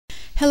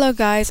Hello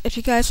guys, if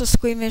you guys are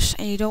squeamish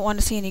and you don't want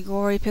to see any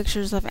gory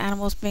pictures of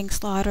animals being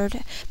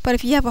slaughtered, but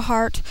if you have a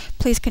heart,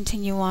 please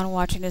continue on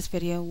watching this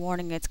video.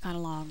 Warning, it's kind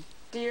of long.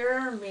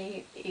 Dear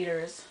meat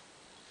eaters,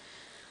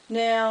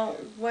 now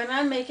when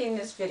I'm making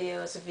this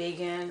video as a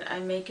vegan,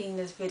 I'm making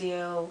this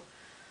video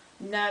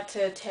not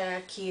to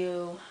attack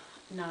you,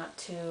 not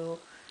to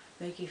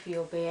make you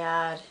feel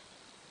bad,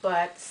 but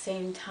at the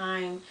same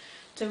time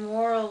to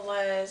more or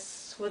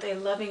less, with a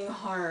loving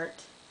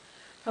heart,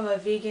 from a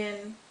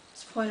vegan's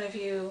point of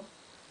view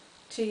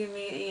to your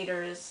meat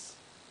eaters'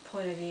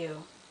 point of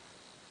view.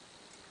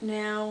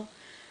 Now,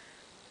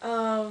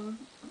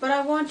 but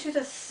I want you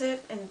to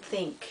sit and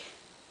think.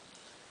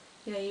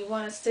 You know, you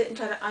want to sit and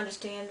try to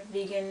understand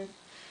vegan.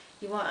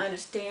 You want to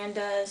understand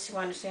us. You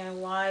want to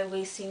understand why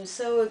we seem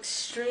so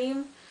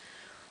extreme.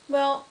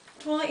 Well,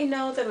 to let you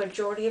know, the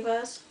majority of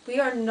us, we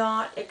are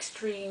not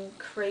extreme,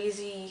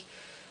 crazy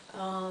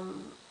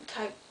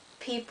type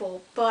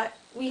people, but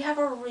we have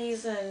a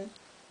reason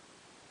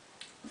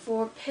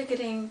for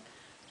picketing,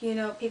 you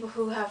know, people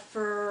who have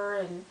fur,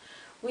 and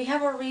we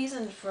have a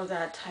reason for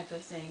that type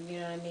of thing, you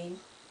know what I mean?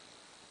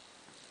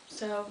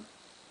 So,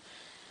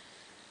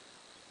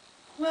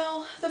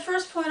 well, the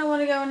first point I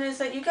want to go on is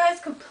that you guys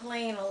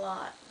complain a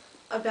lot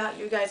about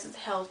your guys'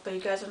 health, but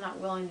you guys are not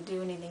willing to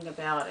do anything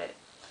about it.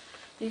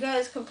 You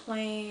guys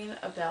complain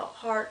about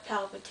heart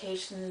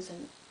palpitations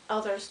and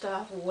other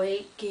stuff,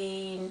 weight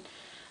gain,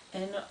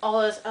 and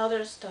all this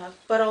other stuff,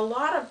 but a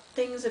lot of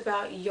things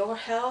about your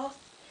health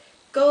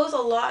goes a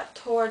lot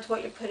towards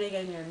what you're putting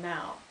in your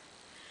mouth.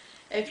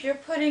 If you're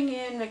putting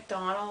in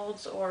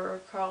McDonald's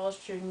or Carl's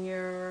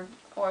Jr.,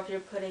 or if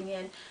you're putting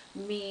in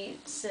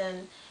meats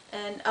and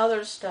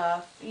other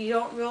stuff, you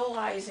don't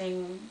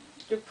realizing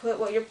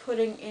what you're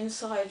putting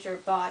inside your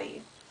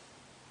body.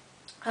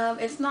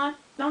 It's not,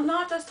 I'm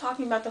not just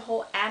talking about the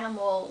whole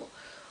animal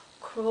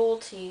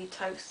cruelty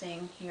type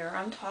thing here.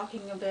 I'm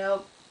talking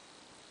about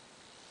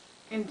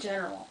in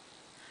general.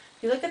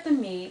 If you look at the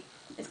meat,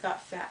 it's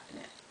got fat in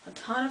it. A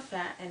ton of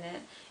fat in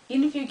it,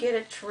 even if you get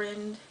it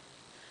trimmed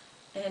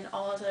and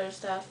all this other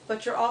stuff,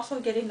 but you're also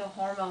getting the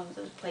hormones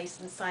that are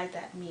placed inside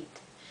that meat.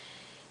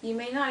 You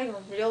may not even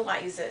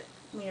realize it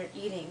when you're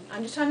eating.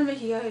 I'm just trying to make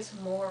you guys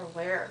more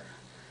aware.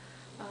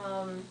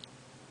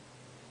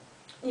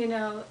 You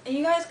know, and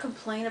you guys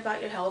complain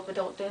about your health but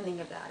don't do anything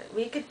about it.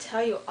 We could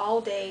tell you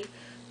all day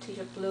till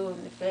you're blue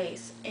in the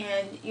face,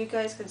 and you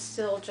guys could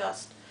still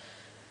just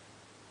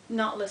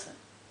not listen.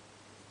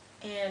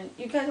 And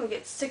you guys will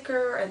get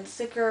sicker and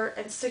sicker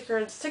and sicker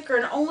and sicker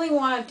and only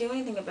want to do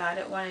anything about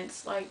it when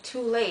it's like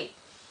too late.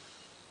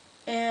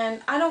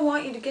 And I don't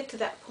want you to get to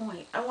that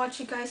point. I want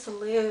you guys to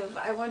live.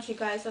 I want you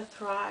guys to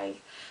thrive,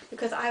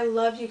 because I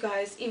love you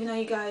guys even though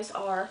you guys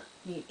are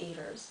meat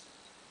eaters.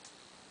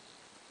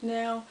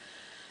 Now,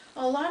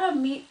 a lot of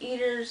meat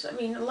eaters, a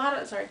lot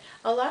of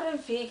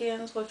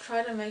vegans will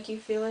try to make you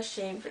feel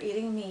ashamed for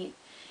eating meat.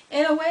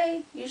 In a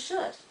way, you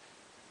should.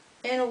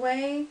 In a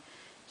way,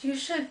 you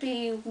should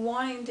be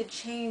wanting to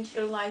change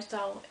your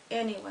lifestyle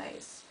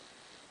anyways.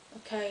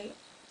 Okay?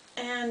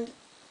 And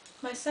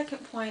my second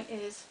point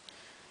is,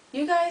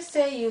 you guys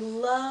say you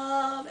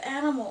love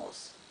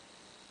animals.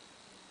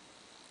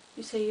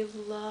 You say you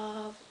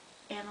love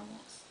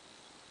animals.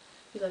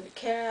 You love your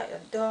cat, your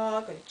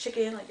dog, or your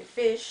chicken, like your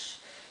fish.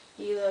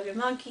 You love your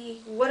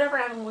monkey, whatever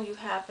animal you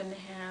happen to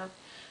have.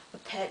 A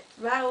pet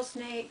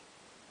rattlesnake,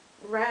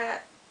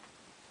 rat,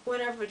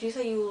 whatever. But you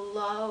say you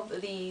love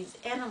these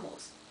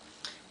animals,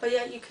 but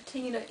yet you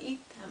continue to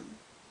eat them.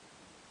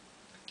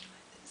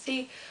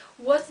 See,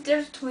 what's the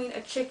difference between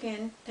a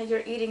chicken that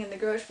you're eating in the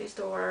grocery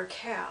store, or a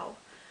cow,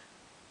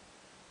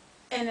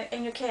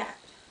 and your cat?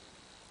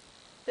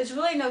 There's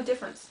really no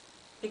difference,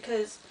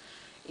 because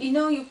you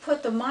know, you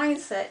put the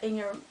mindset in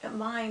your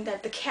mind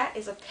that the cat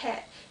is a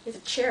pet, is a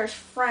cherished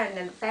friend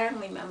and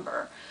family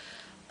member,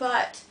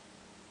 but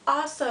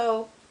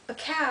also a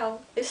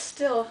cow is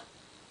still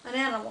an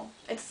animal.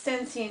 It's a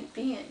sentient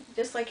being,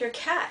 just like your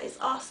cat is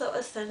also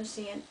a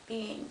sentient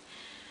being.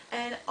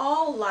 And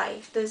all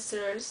life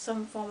deserves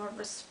some form of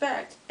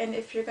respect, and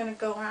if you're going to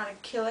go around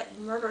and kill it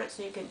and murder it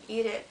so you can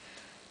eat it,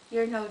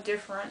 you're no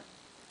different.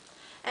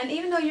 And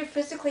even though you're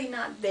physically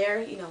not there,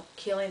 you know,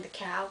 killing the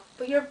cow,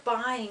 but you're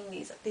buying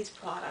these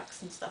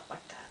products and stuff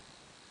like that.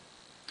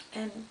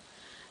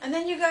 And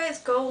then you guys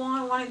go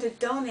on wanting to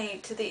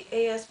donate to the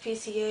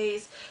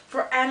ASPCA's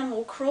for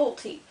animal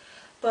cruelty,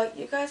 but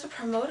you guys are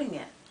promoting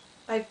it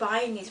by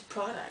buying these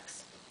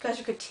products. You guys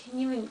are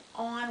continuing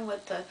on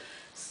with the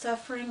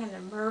suffering and the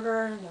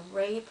murder and the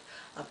rape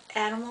of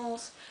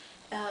animals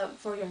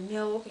for your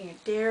milk and your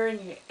dairy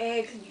and your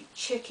eggs and your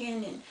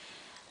chicken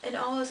and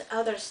all this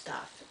other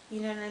stuff. You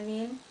know what I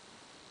mean?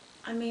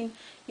 I mean,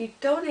 you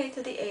donate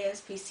to the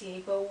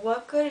ASPCA, but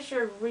what good is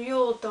your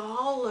real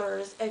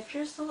dollars if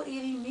you're still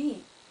eating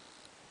meat?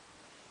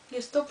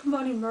 You're still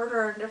promoting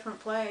murder in a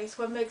different place.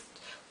 What makes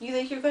you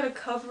think you're going to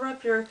cover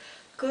up your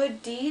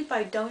good deed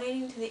by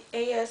donating to the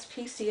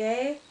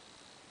ASPCA?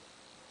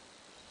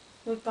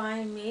 With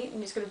buying meat, and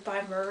you're just going to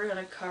buy murder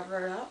and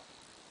cover it up?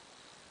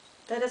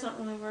 That doesn't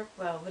really work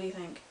well. What do you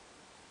think?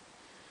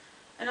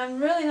 And I'm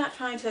really not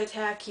trying to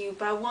attack you,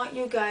 but I want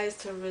you guys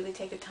to really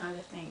take the time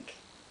to think.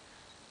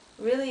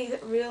 Really,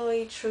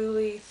 really,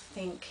 truly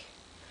think.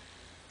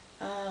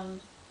 The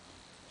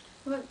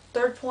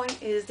third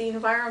point is the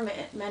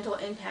environmental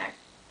impact.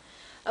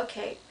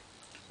 Okay,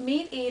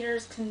 meat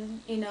eaters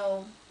can,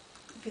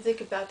 if you think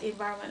about the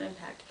environmental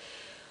impact,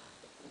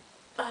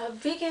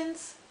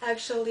 vegans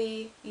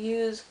actually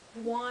use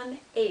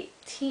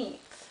 1/18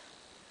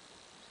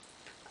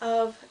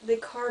 of the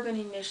carbon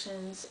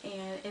emissions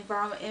and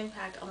environmental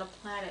impact on the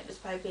planet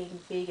just by being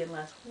vegan.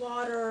 Less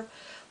water,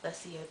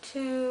 less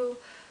CO2,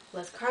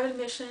 less carbon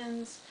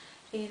emissions,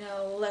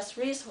 less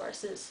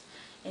resources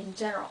in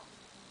general.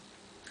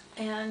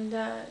 And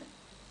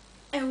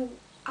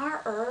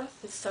our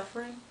earth is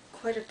suffering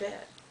quite a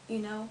bit,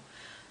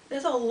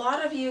 There's a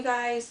lot of you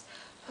guys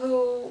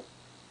who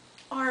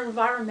are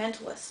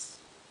environmentalists,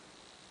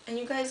 and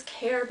you guys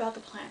care about the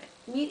planet.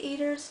 Meat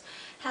eaters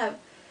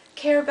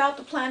care about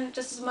the planet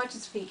just as much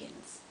as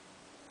vegans,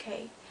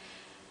 okay?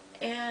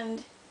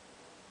 And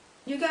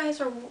you guys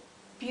are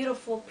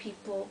beautiful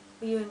people,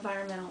 you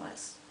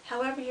environmentalists.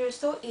 However, you're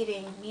still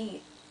eating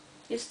meat.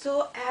 You're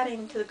still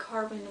adding to the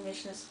carbon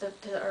emissions to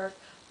the earth,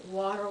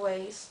 water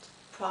waste,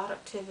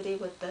 productivity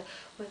with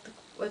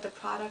the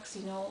products,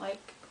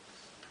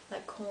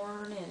 like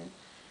corn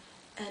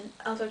and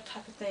other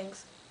type of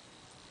things.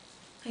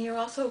 And you're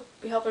also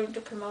helping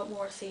to promote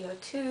more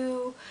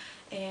CO2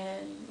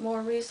 and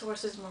more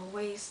resources, more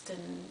waste,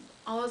 and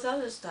all this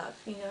other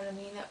stuff, you know what I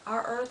mean?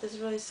 Our earth is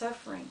really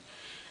suffering.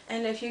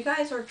 And if you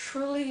guys are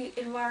truly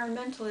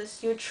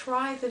environmentalists, you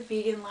try the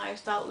vegan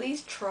lifestyle, at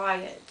least try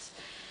it.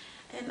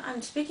 And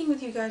I'm speaking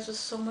with you guys with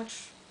so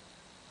much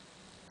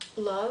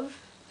love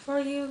for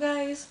you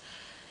guys,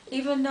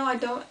 even though I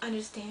don't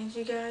understand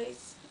you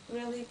guys,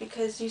 really,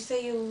 because you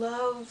say you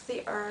love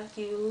the earth,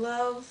 you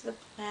love the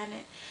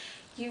planet,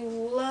 you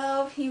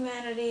love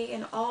humanity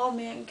and all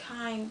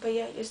mankind, but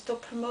yet you're still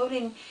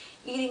promoting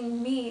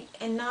eating meat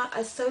and not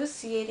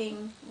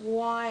associating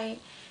why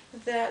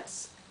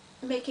that's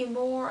making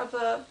more of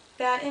a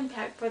bad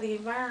impact for the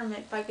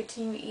environment by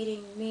continuing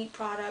eating meat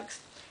products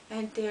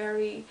and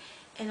dairy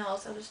and all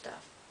this other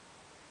stuff.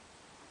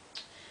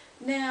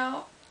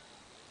 Now,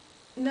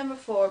 number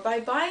 4,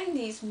 by buying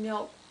these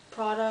milk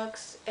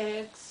products,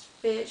 eggs,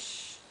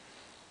 fish,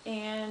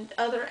 and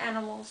other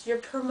animals, you're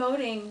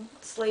promoting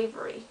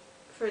slavery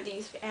for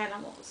these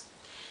animals.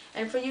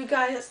 And for you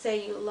guys that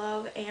say you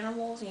love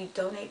animals and you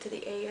donate to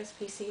the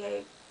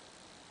ASPCA,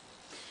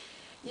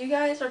 you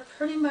guys are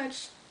pretty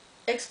much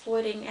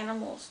exploiting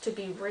animals to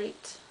be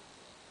raped.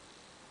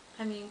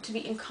 I mean, to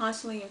be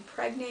constantly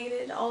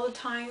impregnated all the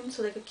time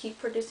so they could keep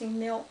producing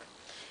milk.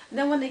 And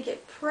then when they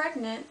get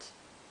pregnant,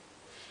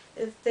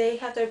 if they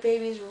have their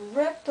babies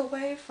ripped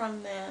away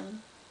from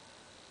them,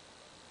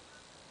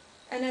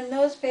 and then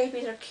those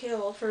babies are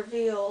killed for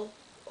veal,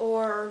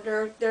 or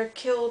they're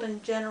killed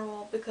in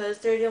general because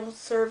they don't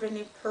serve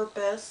any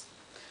purpose.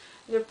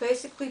 They're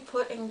basically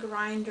put in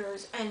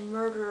grinders and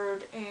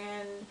murdered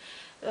and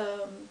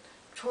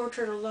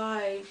tortured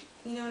alive.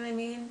 You know what I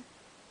mean?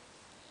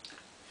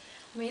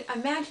 I mean,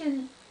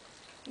 imagine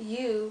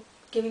you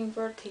giving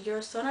birth to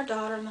your son or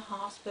daughter in the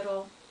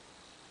hospital.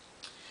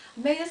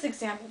 I made this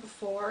example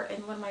before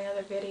in one of my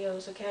other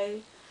videos,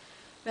 okay?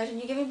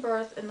 Imagine you giving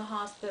birth in the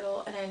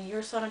hospital and then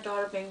your son or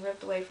daughter being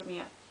ripped away from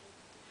you.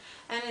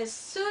 And as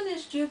soon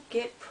as you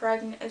get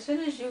pregnant, as soon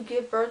as you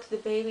give birth to the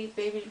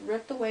baby's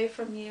ripped away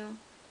from you,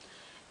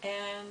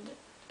 and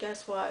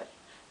guess what?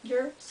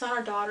 Your son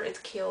or daughter is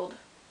killed.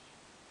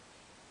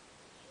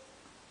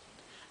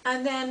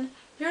 And then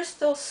you're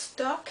still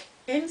stuck,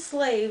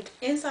 enslaved,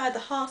 inside the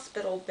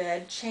hospital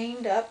bed,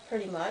 chained up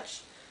pretty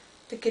much,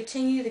 to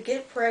continue to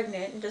get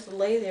pregnant and just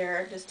lay there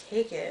and just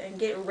take it and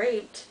get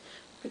raped,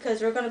 because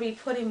they're going to be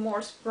putting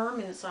more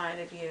sperm inside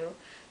of you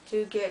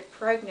to get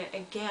pregnant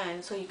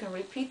again, so you can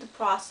repeat the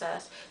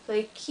process. So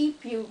they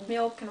keep you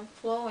milk and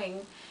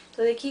flowing,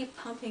 so they keep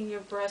pumping your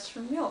breast for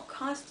milk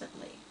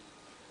constantly.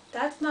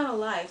 That's not a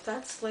life.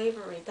 That's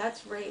slavery.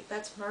 That's rape.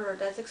 That's murder.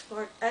 That's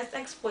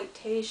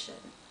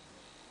exploitation.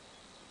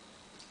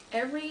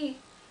 Every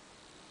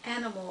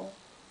animal,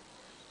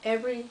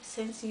 every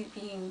sentient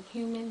being,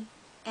 human,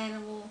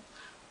 animal,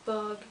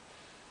 bug,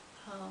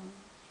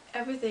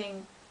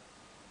 everything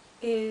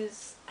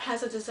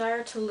has a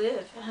desire to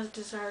live, has a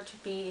desire to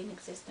be in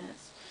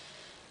existence.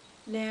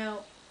 Now,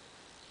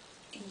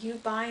 you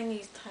buying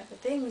these type of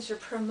things, you're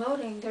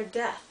promoting their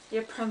death.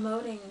 You're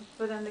promoting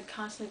for them to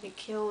constantly be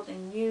killed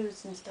and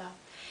used and stuff.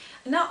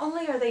 And not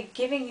only are they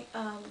keeping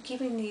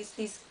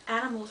these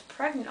animals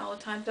pregnant all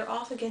the time, they're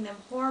also getting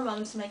them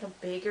hormones to make them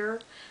bigger,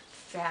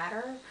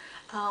 fatter.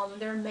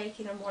 They're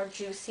making them more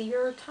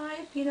juicier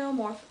type,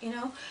 more,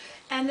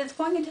 and it's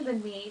going into the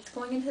meat, it's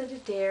going into the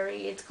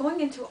dairy, it's going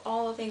into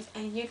all the things,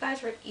 and you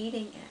guys are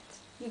eating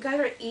it. You guys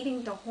are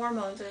eating the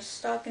hormones that are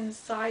stuck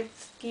inside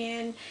the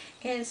skin,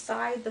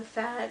 inside the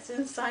fats,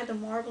 inside the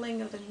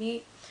marbling of the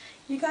meat.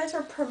 You guys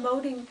are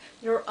promoting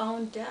your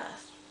own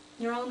death,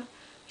 your own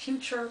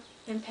future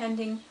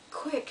impending,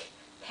 quick,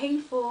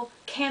 painful,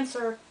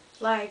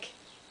 cancer-like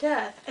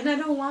death. And I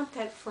don't want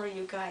that for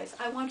you guys.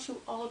 I want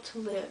you all to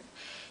live.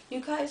 You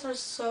guys are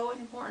so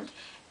important.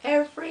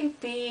 Every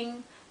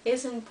being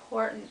is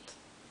important.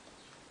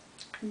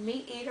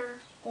 Meat eater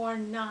or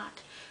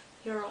not,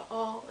 you're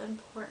all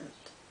important.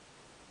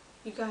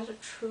 You guys are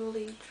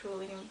truly,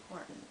 truly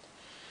important.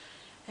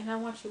 And I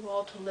want you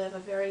all to live a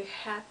very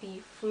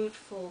happy,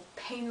 fruitful,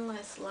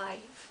 painless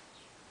life.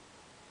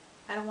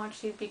 I don't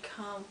want you to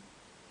become,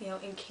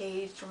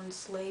 encaged or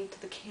enslaved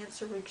to the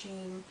cancer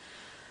regime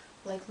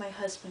like my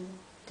husband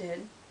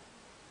did.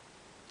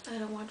 I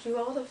don't want you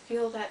all to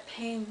feel that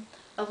pain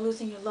of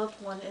losing your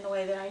loved one in a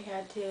way that I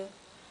had to.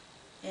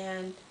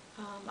 And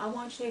I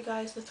want you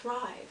guys to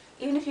thrive.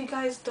 Even if you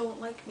guys don't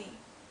like me,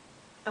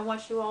 I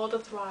want you all to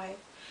thrive.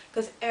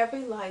 Because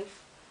every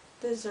life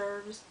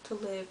deserves to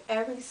live.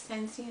 Every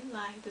sentient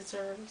life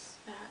deserves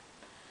that.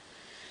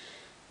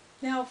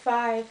 Now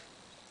 5.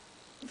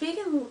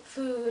 Vegan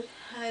food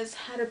has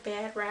had a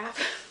bad rap.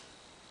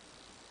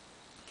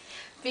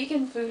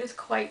 Vegan food is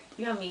quite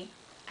yummy.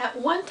 At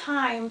one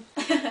time,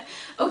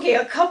 okay,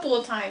 a couple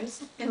of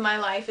times in my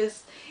life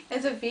as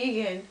a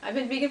vegan, I've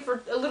been vegan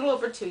for a little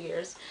over 2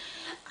 years.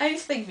 I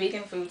used to think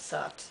vegan food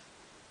sucked.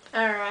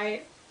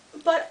 Alright.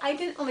 But I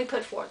didn't really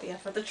put forth the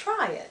effort to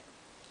try it.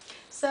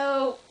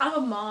 So, I'm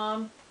a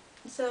mom,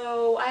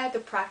 so I had to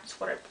practice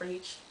what I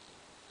preach.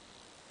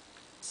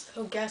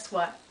 So guess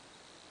what?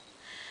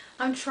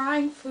 I'm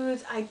trying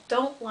foods I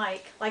don't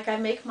like I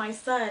make my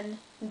son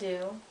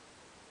do.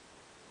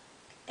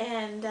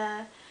 And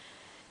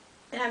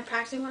I'm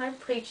practicing what I'm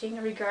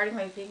preaching regarding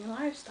my vegan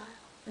lifestyle.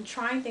 I'm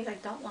trying things I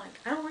don't like.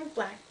 I don't like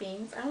black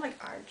beans. I don't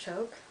like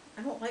artichoke.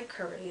 I don't like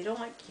curry. I don't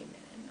like cumin.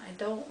 I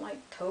don't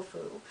like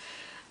tofu.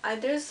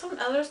 There's some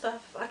other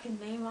stuff I can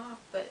name off,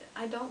 but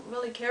I don't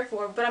really care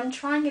for. But I'm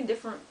trying in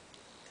different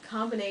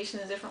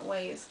combinations, different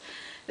ways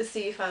to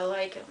see if I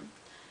like them.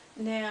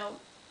 Now,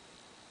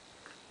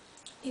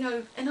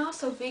 and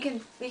also vegan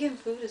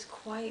food is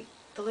quite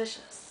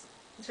delicious.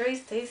 It's very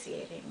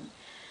satiating.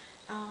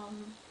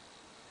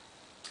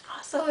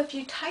 Also, if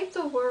you type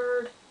the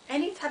word,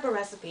 any type of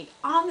recipe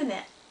on the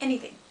net,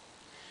 anything,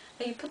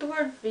 and you put the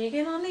word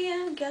vegan on the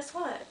end, guess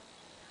what?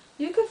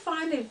 You can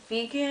find a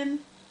vegan,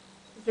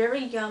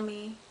 very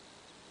yummy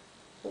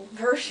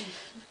version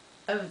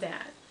of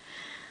that.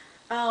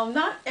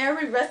 Not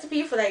every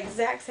recipe for that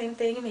exact same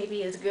thing may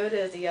be as good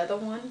as the other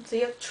one. So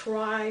you have to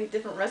try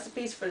different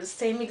recipes for the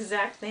same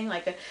exact thing.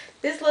 Like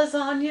this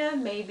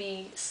lasagna may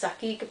be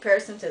sucky in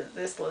comparison to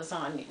this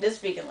lasagna, this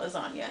vegan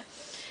lasagna.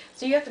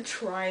 So you have to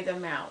try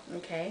them out,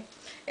 okay?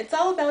 It's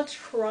all about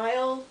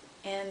trial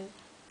and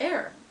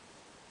error.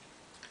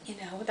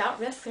 Without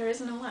risk there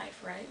is no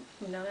life, right?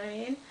 You know what I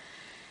mean?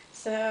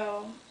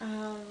 So,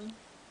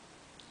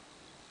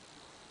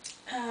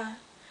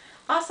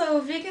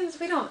 also vegans,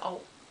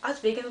 us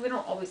vegans, we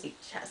don't always eat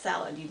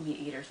salad, you meat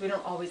eaters. We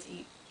don't always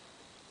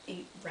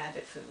eat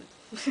rabbit food.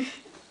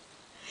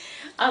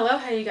 I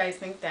love how you guys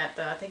think that,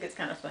 though. I think it's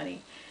kind of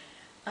funny.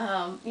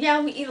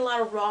 Yeah, we eat a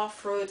lot of raw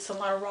fruits, a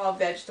lot of raw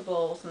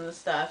vegetables and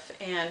stuff,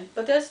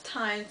 but there's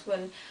times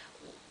when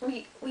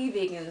we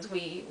vegans,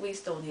 we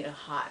still need a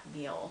hot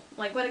meal.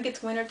 Like when it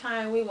gets winter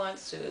time, we want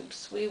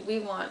soups. We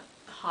want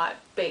hot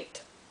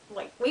baked.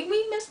 Like we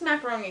miss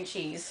macaroni and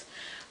cheese.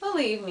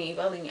 Believe me,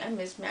 I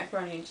miss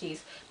macaroni and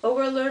cheese. But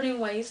we're learning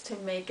ways to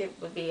make it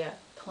via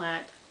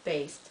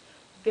plant-based,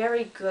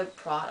 very good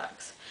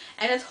products,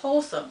 and it's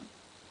wholesome.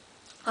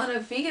 On a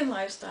vegan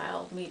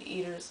lifestyle, meat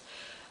eaters,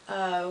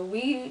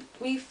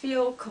 we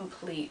feel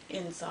complete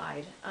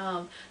inside.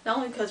 Not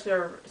only because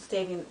feel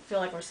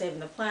like we're saving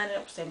the planet,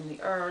 we're saving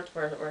the earth,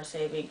 we're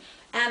saving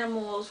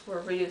animals,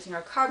 we're reducing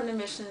our carbon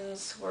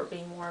emissions, we're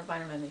being more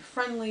environmentally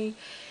friendly.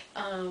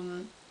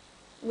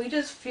 We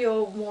just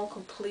feel more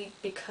complete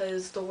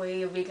because the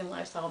way a vegan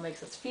lifestyle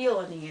makes us feel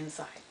on the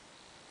inside,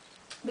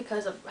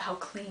 because of how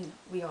clean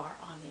we are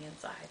on the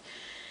inside.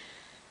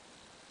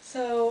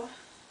 So,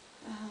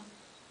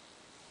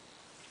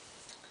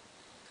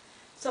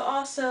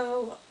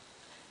 also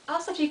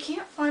if you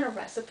can't find a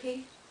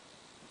recipe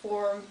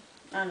for,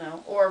 I don't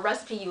know, or a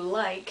recipe you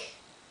like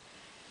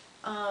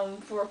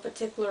for a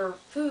particular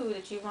food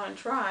that you want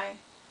to try,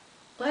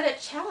 let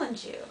it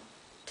challenge you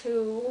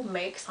to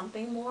make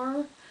something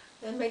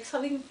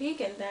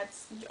vegan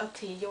that's up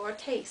to your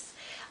taste.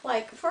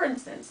 Like, for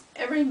instance,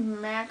 every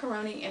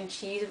macaroni and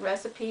cheese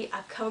recipe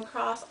I come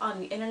across on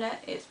the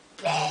internet is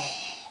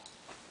bleh.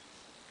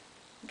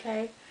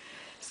 Okay?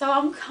 So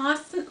I'm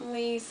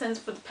constantly,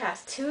 for the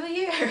past 2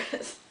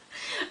 years,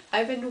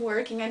 I've been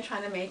working on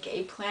trying to make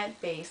a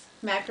plant-based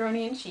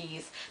macaroni and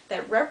cheese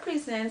that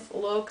represents,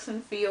 looks,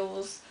 and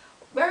feels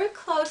very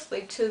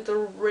closely to the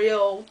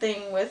real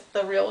thing with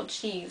the real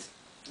cheese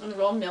and the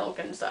real milk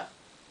and stuff.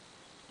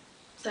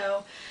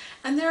 So,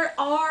 and there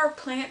are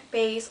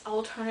plant-based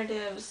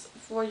alternatives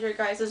for your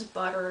guys'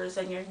 butters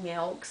and your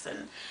milks,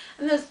 and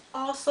there's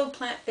also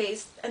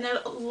plant-based, and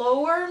they're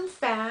lower in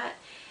fat,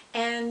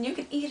 and you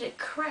can eat a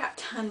crap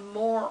ton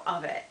more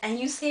of it, and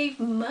you save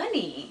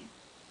money,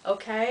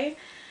 okay?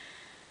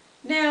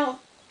 Now,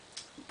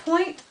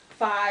 point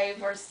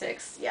 5 or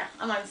 6. Yeah,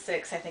 I'm on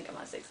 6. I think I'm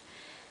on 6.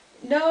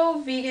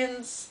 No,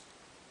 vegans,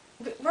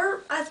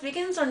 as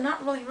vegans are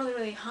not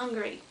really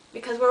hungry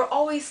because we're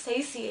always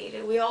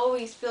satiated. We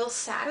always feel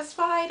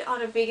satisfied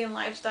on a vegan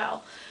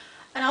lifestyle.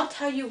 And I'll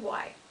tell you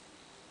why.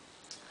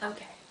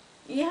 Okay.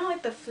 You know,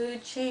 like the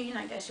food chain,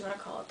 I guess you want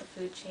to call it the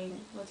food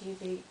chain with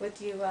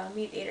you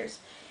meat eaters.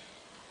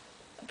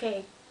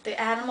 Okay, the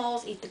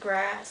animals eat the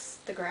grass.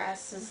 The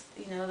grass is,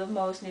 you know, the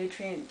most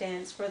nutrient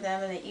dense for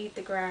them, and they eat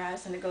the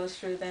grass and it goes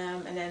through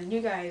them, and then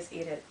you guys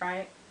eat it,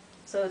 right?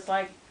 So it's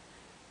like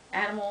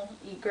animal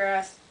eat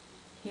grass,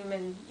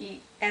 human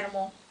eat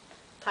animal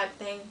type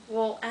thing.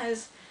 Well,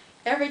 as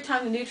every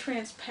time the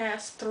nutrients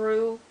pass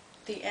through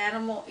the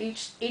animal,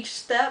 each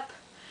step,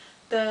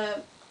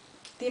 the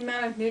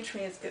amount of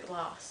nutrients get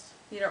lost.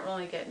 You don't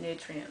really get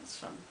nutrients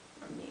from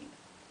meat.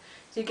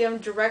 So you get them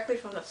directly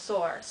from the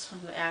source,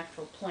 from the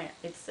actual plant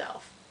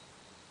itself.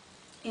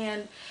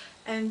 And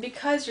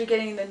because you're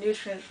getting the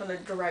nutrients from the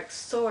direct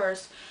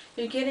source,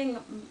 you're getting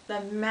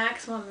the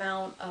maximum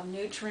amount of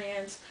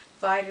nutrients,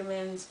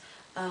 vitamins,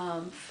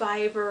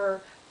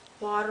 fiber,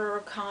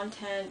 water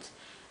content,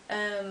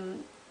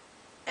 and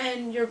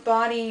your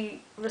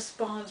body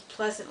responds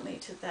pleasantly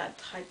to that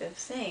type of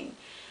thing.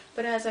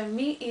 But as a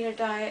meat eater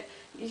diet,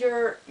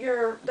 your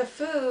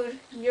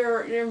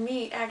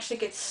meat actually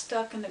gets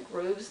stuck in the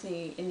grooves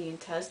in the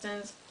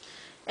intestines,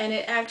 and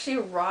it actually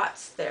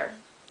rots there.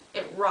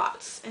 It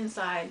rots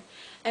inside,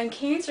 and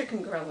cancer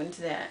can grow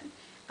into that.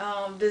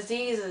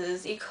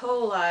 Diseases, E.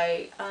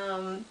 coli,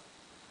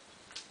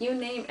 you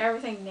name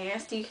everything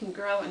nasty can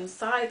grow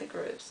inside the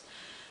grooves.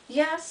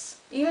 Yes,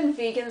 even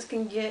vegans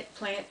can get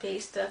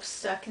plant-based stuff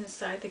stuck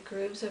inside the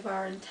grooves of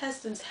our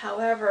intestines.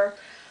 However,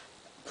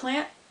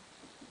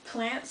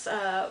 plants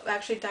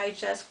actually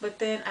digest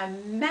within a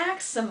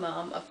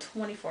maximum of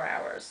 24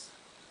 hours.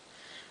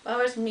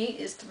 Whereas meat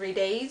is 3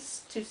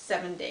 days to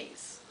 7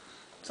 days.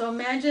 So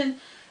imagine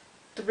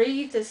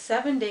 3 to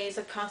 7 days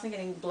of constantly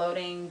getting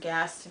bloating,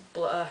 gas,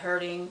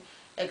 hurting,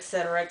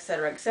 etc.,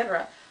 etc.,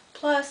 etc.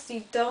 Plus,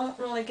 you don't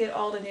really get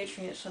all the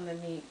nutrients from the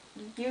meat.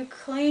 You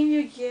claim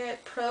you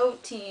get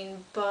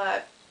protein,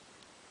 but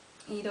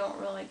you don't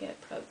really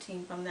get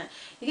protein from that.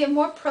 You get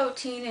more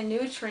protein and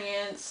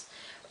nutrients,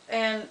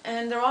 and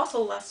they're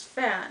also less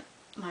fat,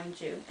 mind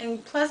you,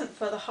 and pleasant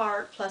for the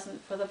heart,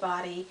 pleasant for the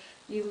body.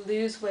 You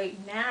lose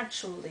weight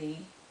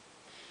naturally,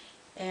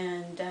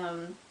 and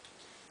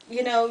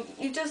you know,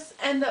 you just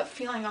end up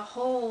feeling a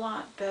whole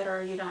lot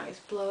better. You're not as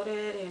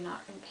bloated, you're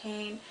not in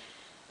pain,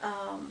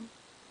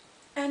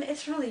 and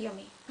it's really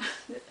yummy.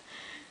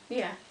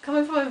 Yeah,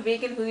 coming from a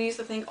vegan who used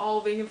to think all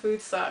vegan food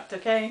sucked,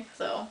 okay?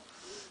 So,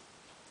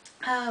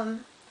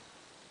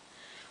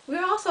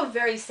 we're also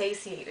very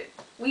satiated.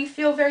 We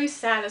feel very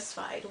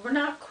satisfied. We're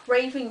not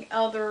craving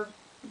other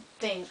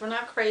things. We're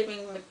not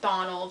craving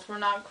McDonald's. We're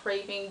not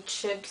craving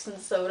chips and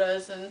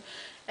sodas, and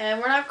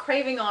we're not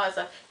craving all that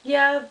stuff.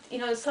 Yeah, you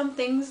know, some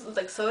things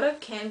like soda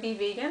can be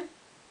vegan,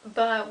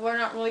 but we're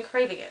not really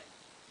craving it.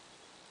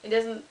 It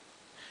doesn't,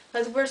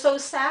 because we're so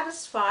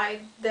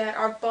satisfied that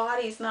our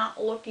body's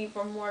not looking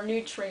for more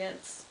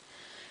nutrients.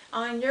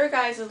 On your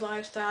guys'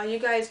 lifestyle, you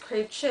guys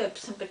crave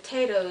chips and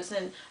potatoes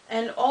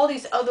and all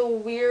these other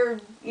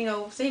weird, you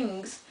know,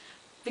 things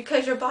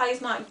because your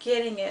body's not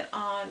getting it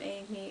on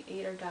a meat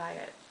eater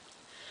diet.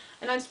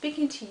 And I'm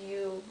speaking to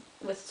you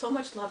with so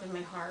much love in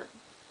my heart,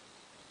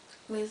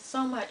 with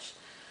so much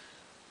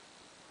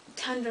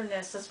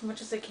tenderness, as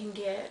much as it can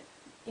get,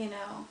 you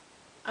know.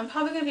 I'm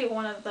probably going to be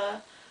one of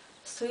the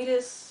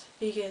sweetest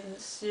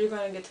vegans you're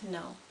going to get to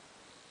know.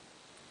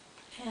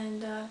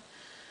 And,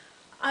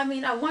 I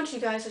mean, I want you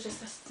guys to just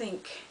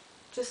think.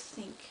 Just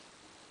think.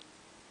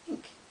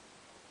 Think.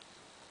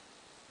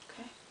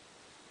 Okay?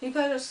 You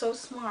guys are so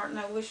smart, and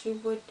I wish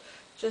you would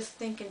just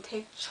think and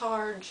take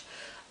charge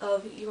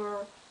of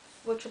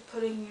what you're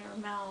putting in your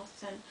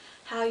mouth and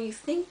how you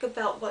think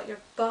about what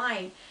you're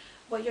buying,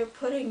 what you're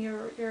putting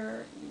what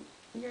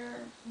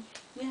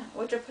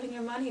you're putting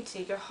your money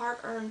to, your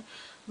hard-earned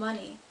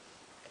money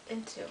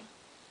into.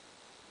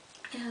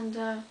 And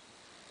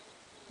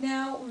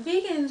now,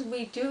 vegans,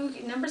 we do,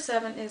 number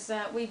 7 is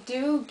that we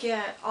do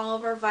get all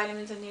of our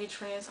vitamins and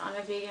nutrients on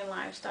a vegan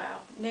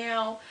lifestyle.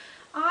 Now,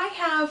 I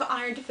have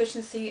iron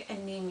deficiency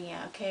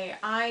anemia, okay?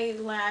 I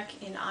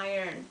lack in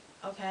iron,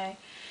 okay?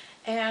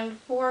 And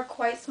for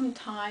quite some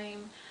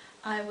time,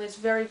 I was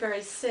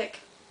very sick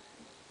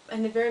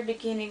in the very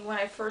beginning when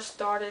I first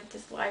started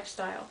this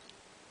lifestyle.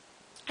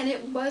 And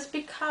it was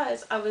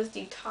because I was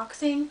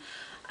detoxing,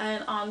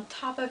 and on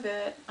top of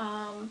it,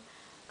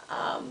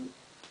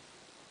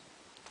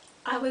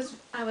 I was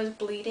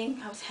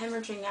bleeding. I was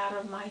hemorrhaging out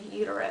of my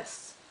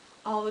uterus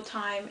all the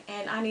time,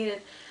 and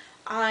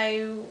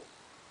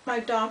my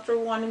doctor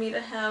wanted me to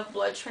have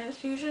blood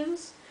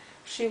transfusions.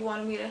 She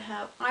wanted me to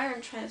have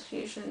iron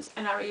transfusions,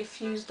 and I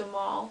refused them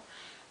all.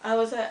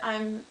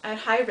 I'm at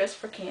high risk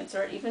for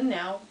cancer even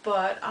now,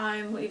 but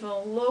I'm even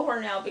lower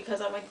now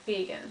because I went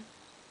vegan.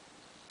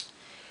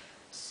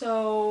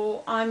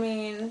 So, I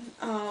mean,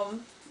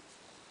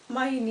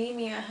 my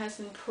anemia has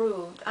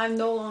improved. I'm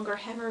no longer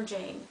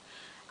hemorrhaging.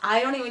 I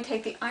don't even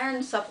take the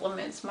iron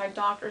supplements my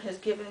doctor has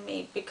given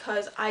me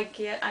because I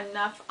get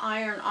enough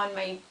iron on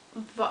my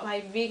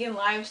vegan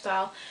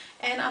lifestyle,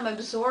 and I'm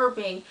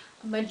absorbing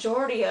a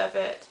majority of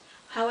it.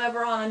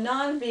 However, on a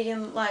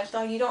non-vegan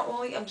lifestyle, you don't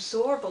really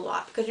absorb a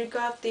lot because you've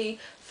got the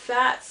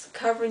fats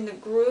covering the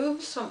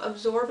grooves from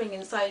absorbing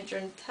inside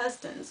your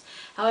intestines.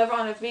 However,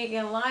 on a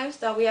vegan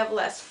lifestyle, we have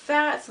less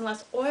fats and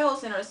less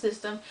oils in our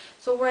system,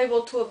 so we're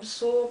able to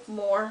absorb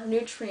more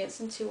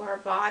nutrients into our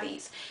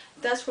bodies.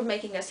 Thus, we're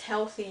making us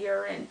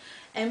healthier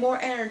and more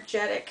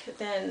energetic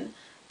than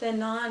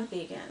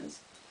non-vegans.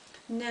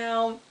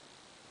 Now,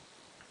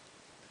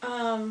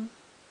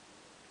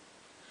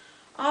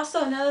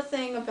 also, another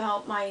thing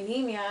about my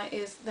anemia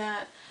is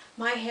that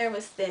my hair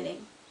was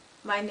thinning.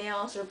 My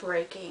nails are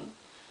breaking.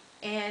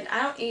 And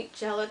I don't eat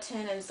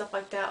gelatin and stuff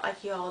like that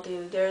like you all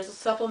do. There's a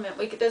supplement,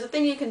 there's a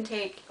thing you can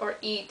take or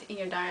eat in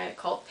your diet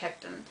called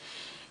pectin.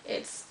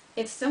 It's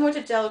similar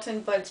to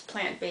gelatin, but it's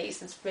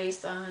plant-based. It's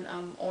based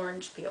on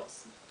orange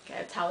peels. Okay,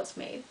 that's how it's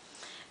made.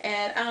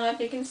 And I don't know if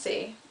you can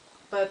see,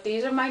 but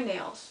these are my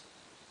nails.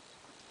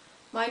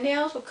 My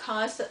nails will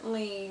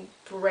constantly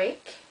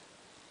break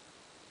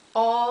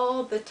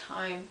all the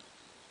time.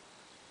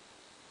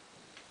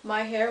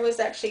 My hair was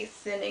actually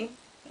thinning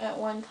at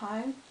one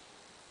time,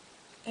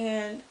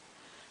 and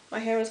my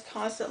hair was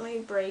constantly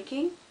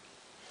breaking.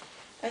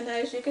 And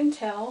as you can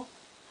tell,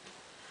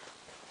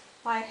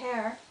 my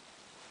hair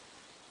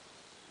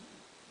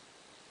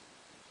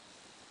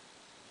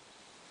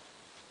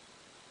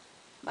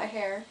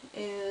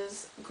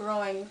is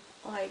growing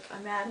like a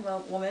mad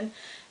woman,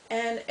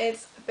 and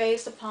it's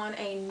based upon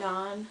a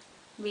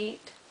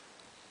non-meat,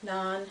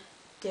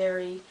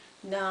 non-dairy,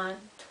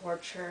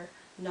 non-torture,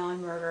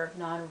 non-murder,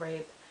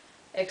 non-rape,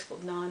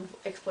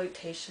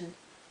 non-exploitation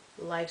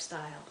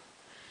lifestyle.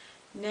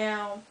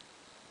 Now,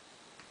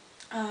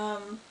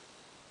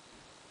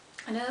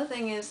 another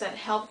thing is that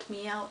helped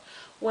me out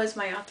was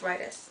my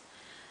arthritis.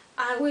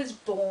 I was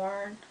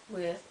born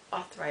with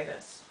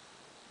arthritis.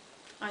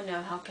 I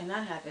know, how can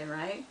that happen,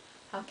 right?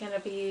 How can a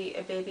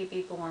baby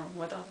be born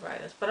with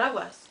arthritis? But I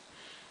was.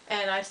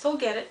 And I still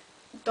get it.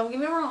 Don't get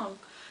me wrong.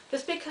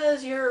 Just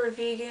because you're a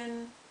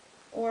vegan,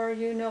 or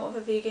you know of a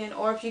vegan,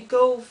 or if you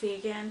go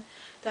vegan,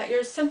 that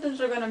your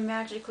symptoms are going to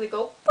magically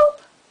go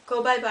boop,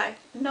 go bye-bye.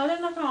 No, they're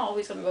not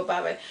always going to go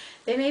bye-bye.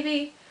 They may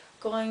be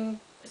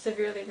going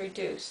severely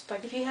reduced.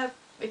 Like if you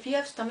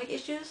have stomach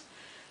issues,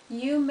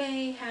 you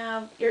may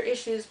have your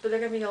issues, but they're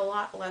going to be a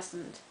lot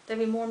lessened. They'll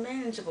be more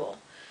manageable.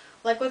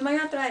 Like with my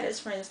arthritis,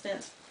 for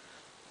instance,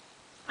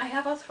 I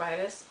have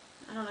arthritis.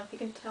 I don't know if you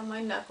can tell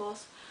my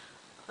knuckles.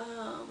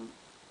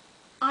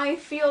 I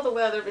feel the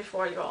weather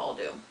before you all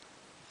do.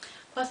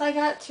 Plus, I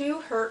got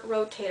 2 hurt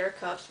rotator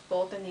cuffs,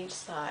 both in each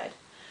side.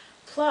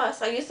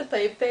 Plus, I used to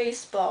play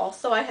baseball,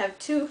 so I have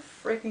 2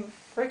 freaking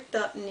fricked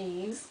up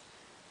knees.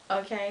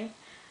 Okay?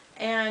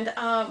 And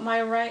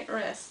my right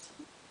wrist.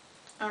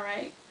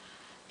 Alright?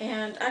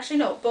 And actually,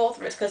 no, both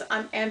wrists, because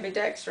I'm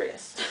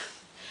ambidextrous.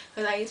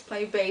 Because I used to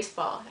play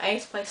baseball, I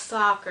used to play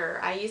soccer,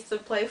 I used to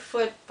play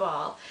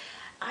football,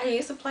 I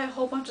used to play a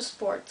whole bunch of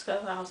sports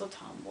because I was a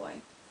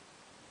tomboy.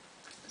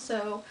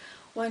 So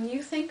when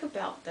you think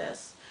about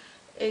this,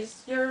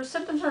 your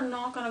symptoms are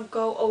not going to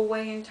go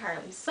away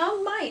entirely.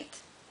 Some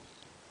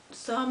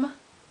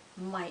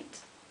might,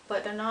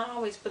 but they're not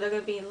always, but they're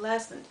going to be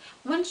lessened.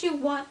 Once you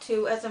want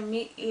to, as a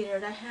meat eater,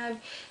 to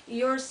have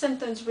your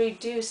symptoms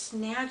reduced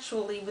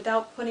naturally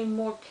without putting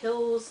more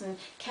pills and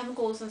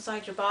chemicals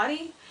inside your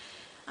body,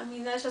 I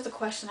mean, that's just a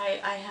question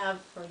I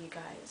have for you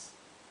guys.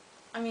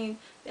 I mean,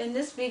 and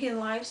this vegan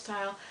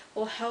lifestyle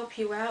will help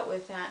you out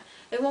with that.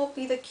 It won't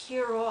be the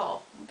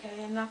cure-all,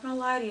 okay? I'm not going to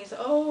lie to you. So,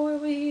 oh, it will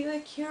be the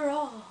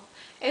cure-all.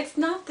 It's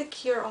not the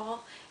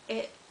cure-all.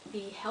 It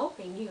be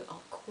helping you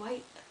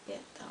quite a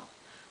bit, though.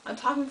 I'm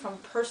talking from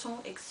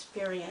personal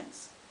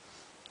experience.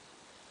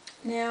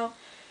 Now,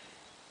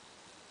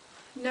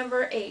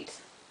 number 8.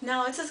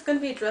 Now, this is going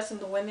to be addressing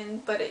the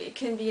women, but it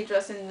can be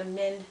addressing the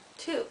men,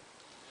 too,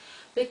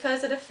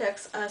 because it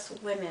affects us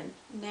women.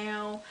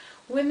 Now,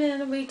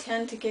 women, we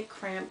tend to get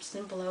cramps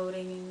and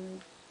bloating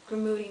and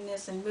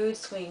moodiness and mood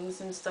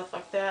swings and stuff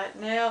like that.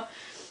 Now,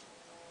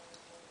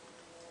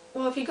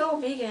 well, if you go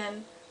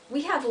vegan,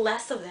 we have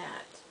less of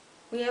that.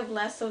 We have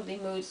less of the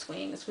mood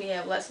swings. We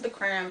have less of the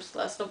cramps,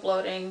 less of the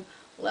bloating,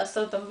 less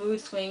of the mood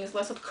swings,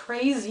 less of the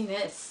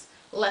craziness,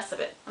 less of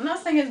it. I'm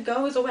not saying it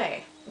goes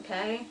away,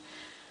 okay?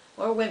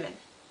 Or women.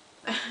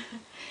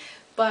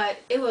 But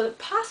it will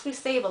possibly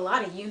save a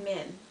lot of you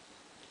men,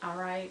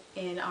 alright,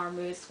 in our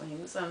mood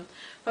swings.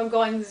 From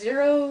going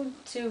 0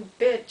 to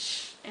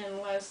bitch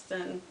in less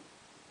than,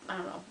 I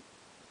don't know,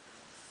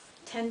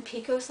 10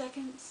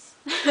 picoseconds.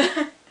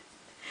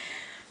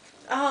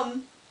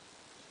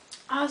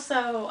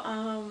 Also,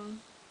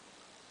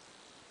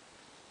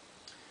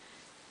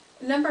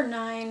 number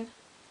 9,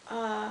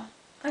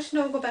 actually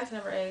no, we'll go back to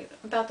number 8,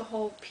 about the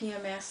whole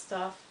PMS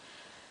stuff.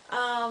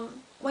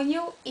 When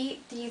you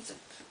eat these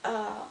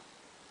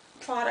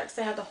products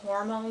that have the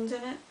hormones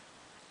in it,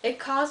 it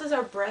causes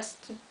our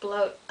breasts to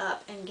bloat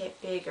up and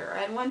get bigger.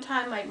 At one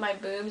time, my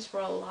boobs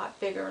were a lot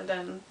bigger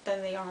than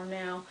they are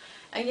now.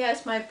 And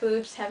yes, my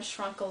boobs have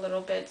shrunk a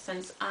little bit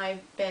since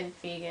I've been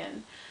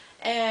vegan.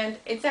 And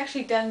it's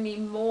actually done me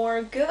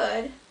more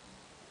good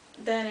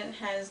than it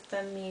has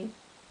done me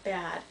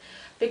bad.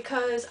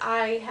 Because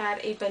I had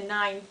a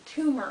benign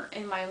tumor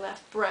in my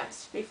left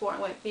breast before I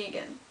went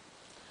vegan.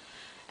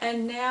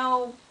 And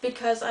now,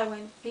 because I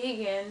went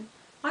vegan,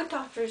 my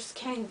doctors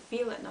can't even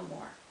feel it no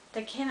more.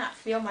 They cannot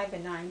feel my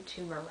benign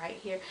tumor right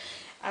here.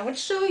 I would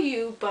show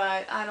you,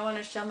 but I don't want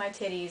to show my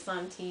titties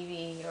on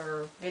TV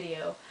or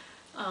video.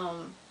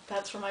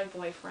 That's for my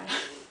boyfriend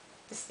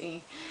to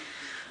see.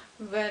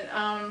 But,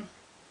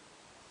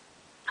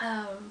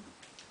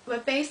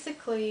 but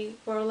basically,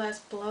 we're less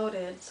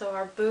bloated, so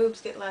our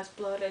boobs get less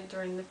bloated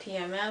during the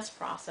PMS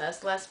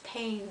process. Less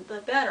pain, the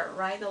better,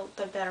 right?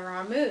 The better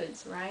our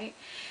moods, right?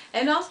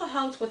 And it also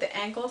helps with the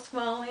ankle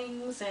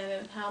swellings, and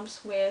it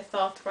helps with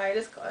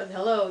arthritis,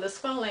 hello, the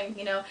swelling,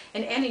 you know,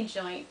 in any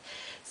joint.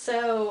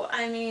 So,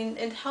 I mean,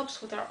 it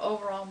helps with our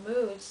overall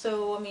mood.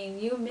 So, I mean,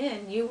 you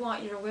men, you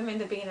want your women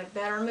to be in a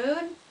better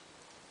mood?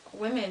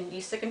 Women,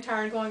 you sick and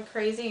tired of going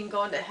crazy and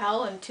going to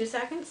hell in 2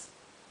 seconds?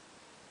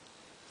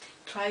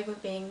 Try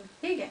with being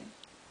vegan.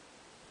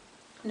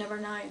 Number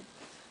 9,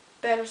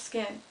 better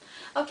skin.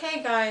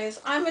 Okay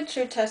guys, I'm a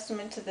true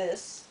testament to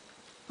this.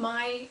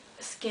 My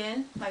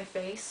skin, my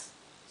face,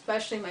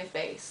 especially my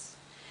face.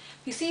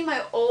 You see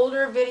my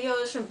older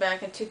videos from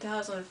back in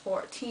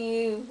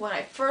 2014 when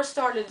I first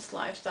started this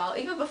lifestyle.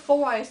 Even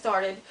before I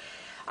started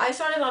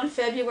on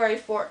February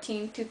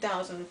 14,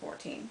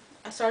 2014.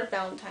 I started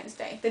Valentine's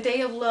Day, the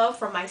day of love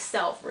for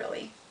myself,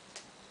 really.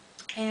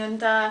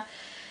 And I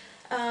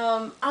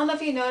don't know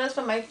if you noticed,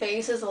 but my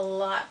face is a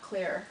lot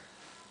clearer.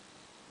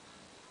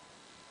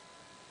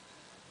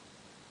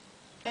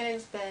 And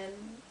it's been,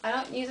 I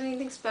don't use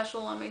anything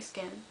special on my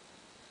skin.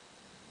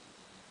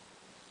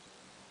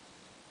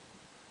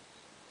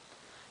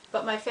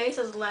 But my face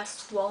is less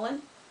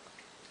swollen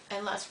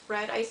and less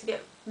red. I used to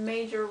get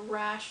major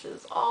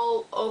rashes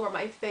all over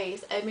my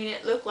face. I mean,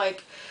 it looked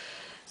like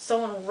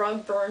someone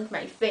rug burned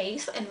my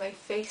face, and my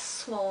face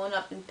swollen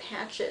up in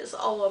patches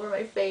all over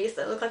my face.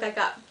 It looked like I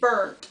got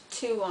burnt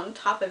too on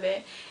top of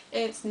it.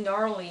 It's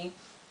gnarly.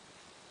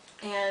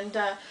 And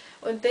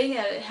one thing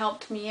that it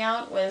helped me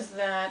out was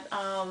that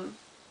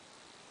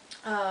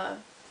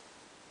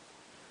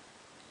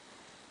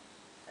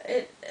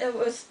it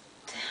was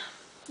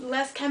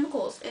less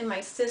chemicals in my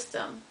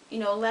system, you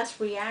know, less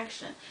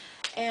reaction.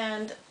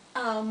 And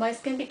my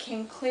skin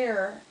became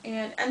clearer,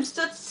 and I'm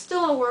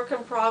still a work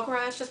in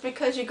progress. Just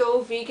because you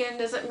go vegan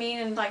doesn't mean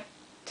in like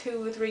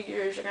 2 or 3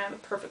 years you're gonna have a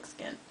perfect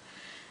skin.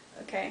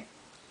 Okay.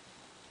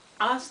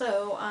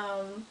 Also,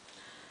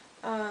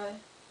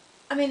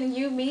 I mean,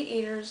 you meat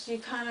eaters, you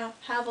kind of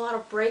have a lot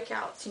of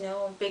breakouts, you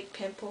know, big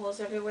pimples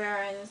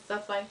everywhere and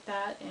stuff like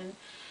that. And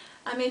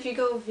I mean, if you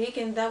go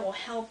vegan, that will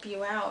help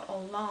you out a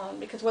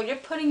lot, because what you're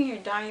putting in your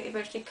diet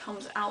eventually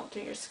comes out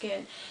through your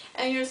skin.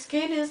 And your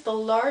skin is the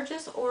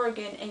largest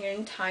organ in your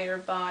entire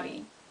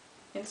body.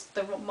 It's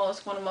the one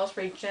of the most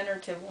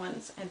regenerative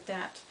ones at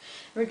that.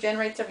 It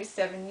regenerates every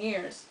 7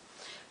 years.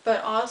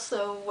 But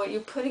also, what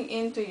you're putting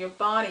into your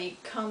body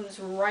comes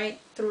right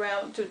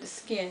throughout to the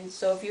skin.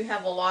 So if you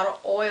have a lot of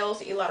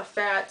oils, eat a lot of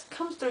fats, it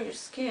comes through your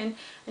skin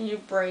and you're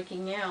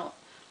breaking out.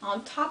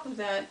 On top of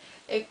that,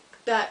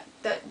 that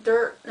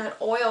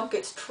oil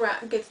gets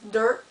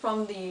dirt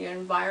from the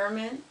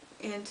environment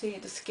into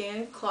the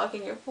skin,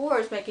 clogging your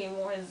pores, making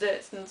more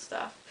zits and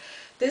stuff.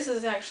 This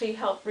has actually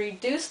helped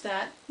reduce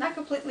that, not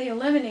completely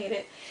eliminate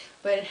it,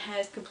 but it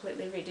has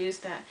completely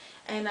reduced that.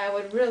 And I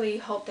would really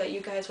hope that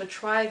you guys would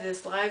try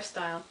this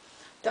lifestyle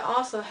to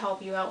also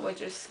help you out with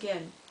your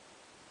skin.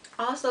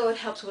 Also, it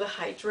helps with the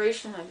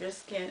hydration of your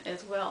skin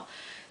as well.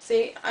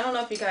 See, I don't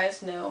know if you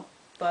guys know,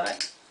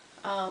 but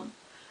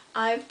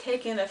I've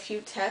taken a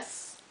few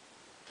tests,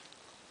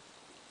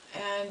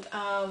 and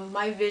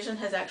my vision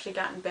has actually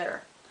gotten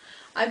better.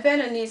 I've been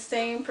in these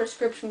same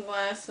prescription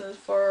glasses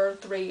for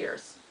 3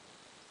 years.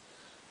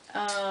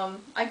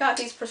 I got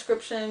these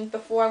prescriptions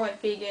before I went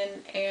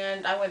vegan,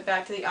 and I went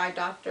back to the eye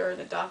doctor.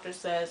 The doctor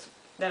says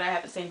that I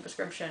have the same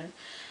prescription,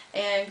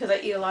 and because I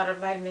eat a lot of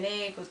vitamin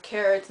A with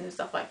carrots and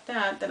stuff like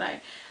that,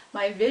 then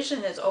my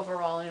vision has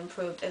overall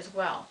improved as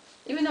well.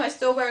 Even though I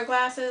still wear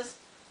glasses,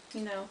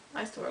 you know,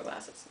 I still wear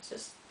glasses. It's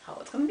just how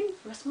it's going to be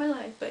for the rest of my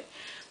life. But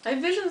my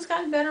vision's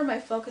gotten better, my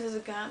focus has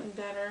gotten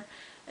better,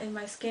 and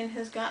my skin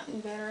has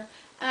gotten better.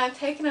 And I've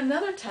taken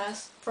another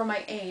test for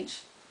my age.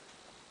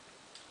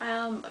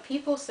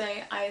 People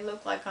say I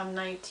look like I'm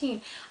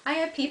 19. I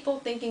have people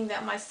thinking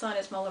that my son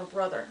is my little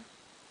brother.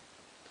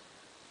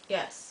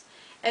 Yes.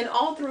 And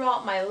all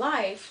throughout my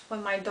life,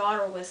 when my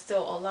daughter was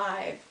still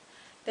alive,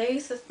 they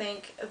used to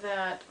think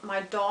that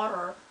my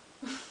daughter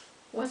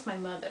was my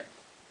mother.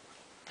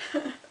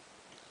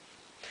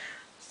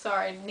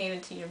 Sorry, named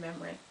into your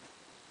memory.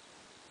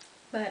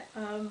 But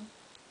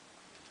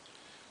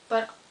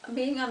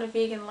being on a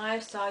vegan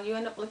lifestyle, you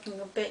end up looking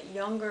a bit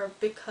younger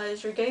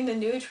because you're getting the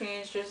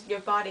nutrients your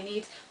body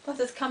needs, plus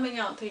it's coming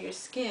out through your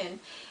skin,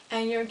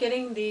 and you're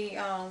getting the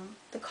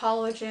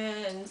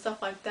collagen and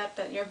stuff like that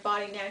that your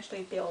body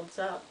naturally builds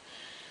up.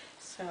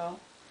 So,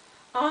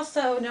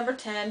 also number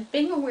 10,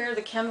 being aware of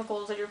the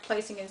chemicals that you're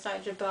placing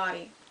inside your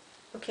body.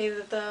 Okay,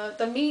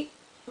 the meat,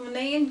 when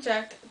they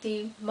inject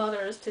the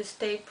mothers to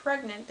stay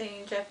pregnant, they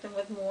inject them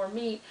with more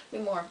meat,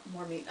 more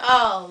meat.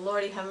 Oh,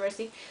 Lordy have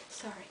mercy.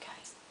 Sorry,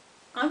 guys.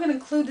 I'm going to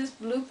include this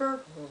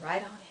blooper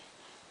right on it.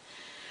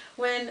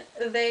 When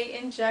they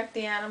inject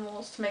the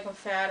animals to make them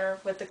fatter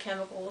with the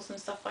chemicals and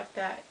stuff like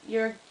that,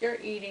 you're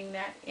eating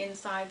that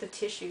inside the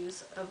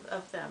tissues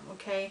of them,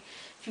 okay?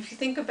 If you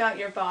think about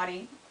your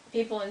body,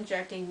 people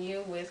injecting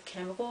you with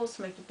chemicals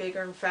to make you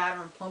bigger and fatter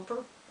and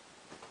plumper,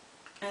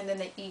 and then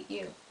they eat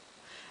you.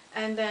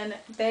 And then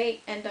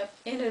they end up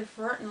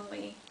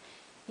inadvertently,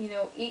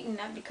 eating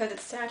that because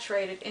it's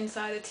saturated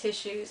inside the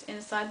tissues,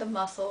 inside the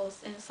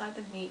muscles, inside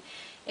the meat,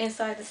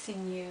 inside the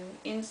sinew,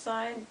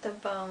 inside the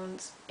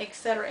bones,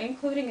 etc.,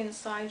 including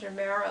inside your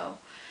marrow,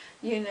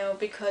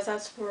 because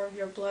that's where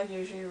your blood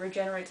usually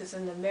regenerates, is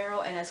in the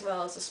marrow and as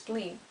well as the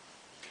spleen.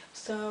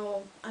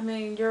 So, I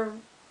mean, you're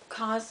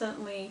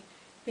constantly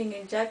being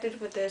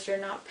injected with this, you're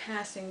not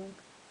passing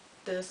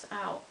this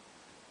out.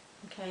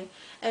 Okay,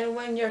 and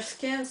when your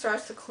skin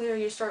starts to clear,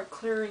 you start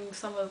clearing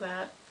some of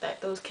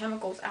those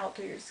chemicals out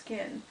through your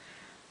skin,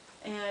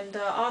 and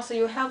also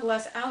you have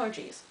less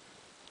allergies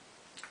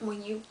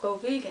when you go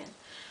vegan.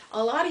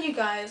 A lot of you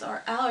guys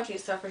are allergy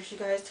sufferers. You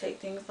guys take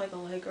things like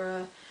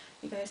Allegra,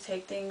 you guys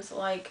take things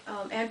like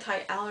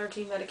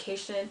anti-allergy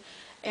medication,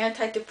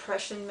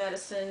 anti-depression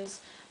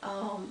medicines.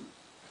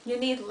 You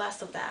need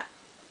less of that.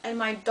 And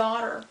my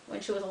daughter,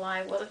 when she was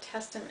alive, was a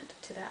testament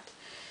to that.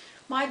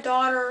 My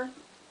daughter,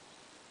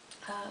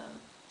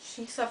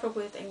 she suffered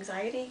with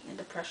anxiety and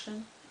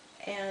depression,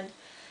 and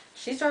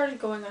she started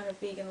going on a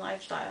vegan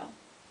lifestyle,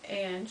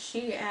 and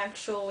she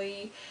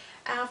actually,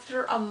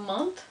 after a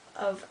month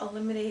of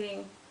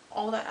eliminating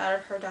all that out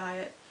of her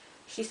diet,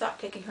 she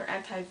stopped taking her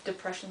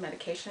anti-depression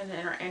medication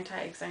and her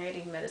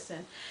anti-anxiety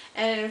medicine,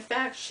 and in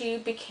fact she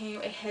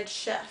became a head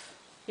chef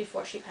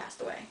before she passed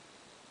away.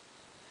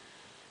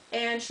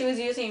 And she was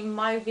using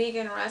my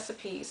vegan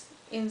recipes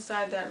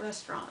inside that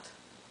restaurant.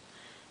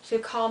 She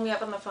would call me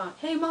up on the phone,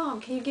 "Hey Mom,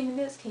 can you give me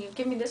this? Can you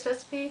give me this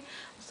recipe?"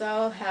 So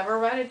I'll have her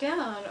write it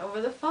down over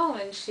the phone,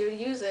 and she would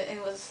use it, and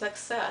it was a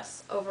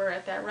success over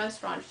at that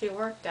restaurant she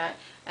worked at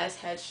as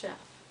head chef.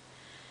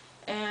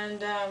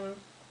 And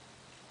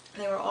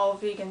they were all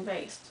vegan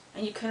based,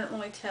 and you couldn't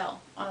really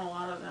tell on a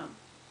lot of them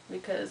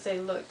because they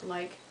looked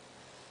like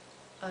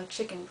a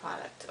chicken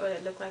product, or they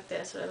looked like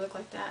this, or they looked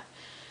like that.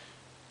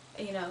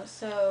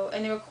 So,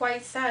 and they were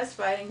quite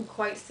satisfying,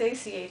 quite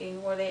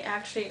satiating, where they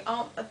actually,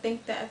 no, that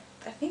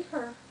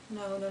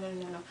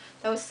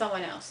was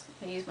someone else.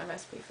 I used my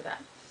recipe for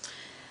that.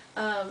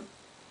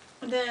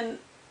 Then,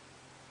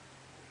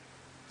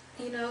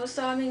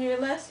 so I mean, you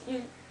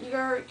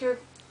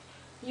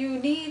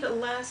need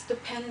less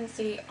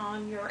dependency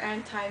on your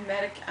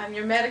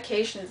your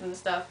medications and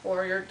stuff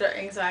for your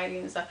anxiety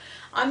and stuff.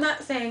 I'm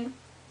not saying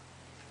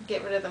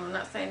get rid of them. I'm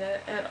not saying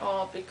that at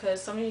all,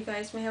 because some of you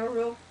guys may have a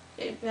real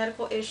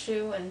medical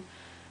issue,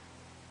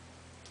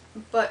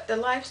 but the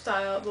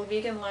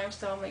vegan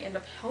lifestyle may end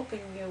up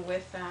helping you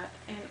with that.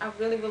 And I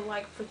really would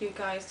like for you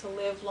guys to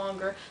live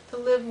longer, to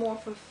live more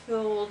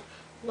fulfilled,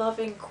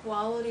 loving,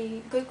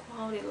 good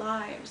quality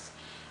lives.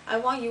 I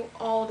want you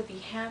all to be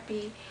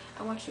happy.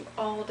 I want you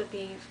all to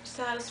be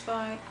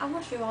satisfied. I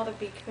want you all to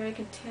be very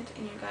content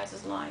in your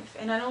guys' life.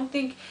 And I don't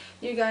think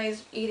you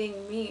guys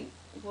eating meat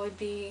would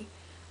be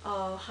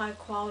a high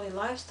quality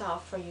lifestyle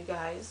for you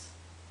guys.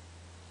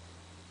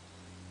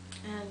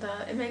 And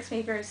it makes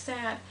me very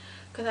sad,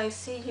 because I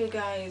see you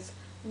guys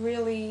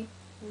really,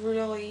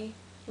 really,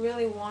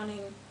 really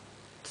wanting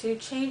to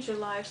change your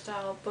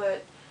lifestyle,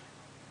 but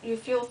you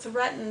feel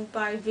threatened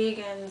by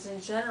vegans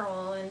in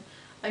general, and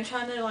I'm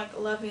trying to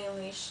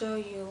lovingly show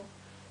you,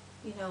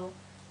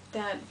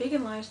 that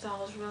vegan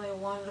lifestyle is really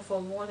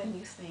wonderful, more than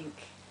you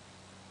think.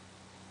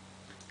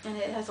 And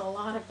it has a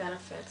lot of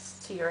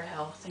benefits to your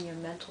health and your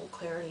mental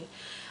clarity.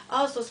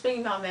 Also, speaking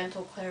about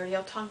mental clarity,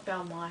 I'll talk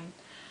about mine.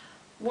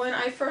 When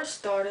I first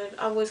started,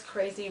 I was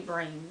crazy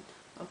brain,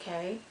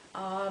 okay?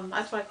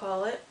 That's what I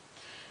call it.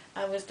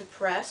 I was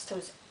depressed, I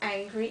was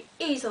angry,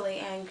 easily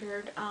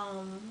angered.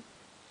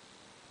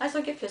 I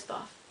still get pissed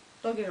off.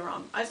 Don't get me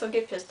wrong. I still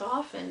get pissed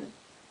off,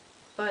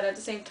 but at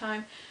the same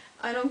time,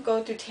 I don't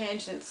go through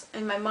tangents,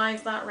 and my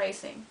mind's not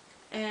racing.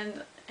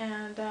 And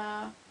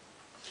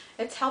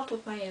it's helped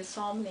with my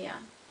insomnia.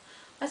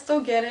 I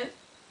still get it,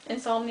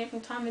 insomnia from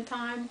time to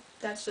time.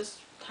 That's just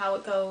how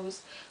it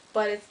goes.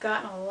 But it's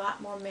gotten a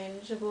lot more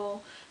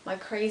manageable. My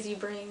crazy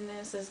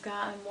brainness has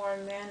gotten more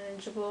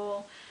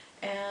manageable,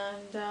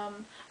 and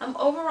I'm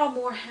overall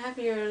more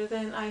happier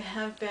than I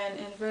have been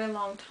in a very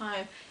long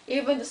time,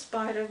 even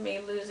despite of me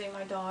losing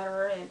my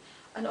daughter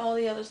and all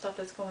the other stuff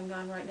that's going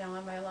on right now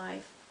in my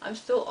life. I'm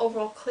still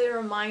overall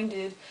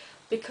clear-minded,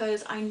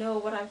 because I know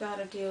what I've got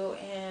to do,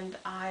 and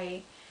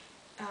I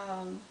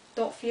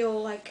don't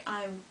feel like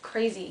I'm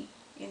crazy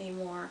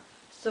anymore.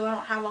 So I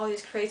don't have all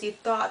these crazy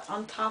thoughts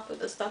on top of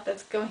the stuff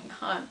that's going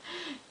on.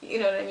 You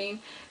know what I mean?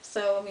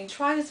 So, I mean,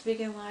 try this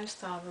vegan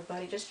lifestyle,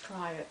 everybody. Just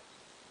try it.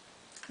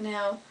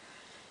 Now,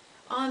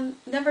 on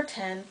number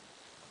 10,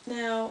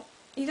 now,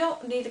 you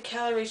don't need to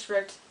calorie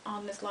restrict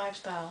on this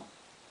lifestyle.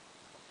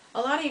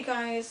 A lot of you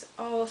guys,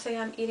 oh, say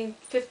I'm eating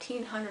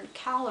 1,500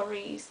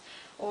 calories,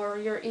 or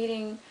you're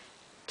eating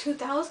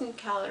 2,000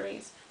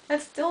 calories.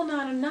 That's still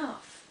not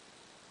enough.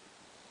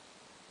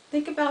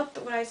 Think about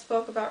what I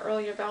spoke about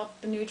earlier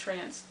about the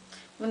nutrients.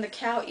 When the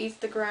cow eats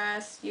the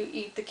grass, you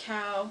eat the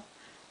cow.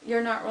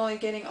 You're not really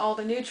getting all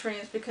the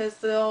nutrients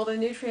because all the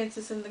nutrients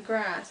is in the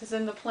grass, is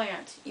in the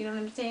plant. You know what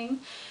I'm saying?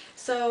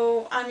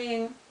 So, I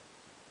mean,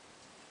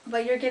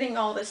 but you're getting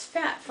all this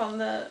fat from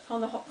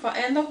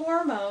and the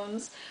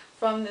hormones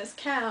from this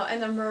cow,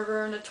 and the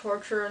murder and the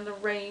torture and the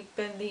rape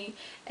and the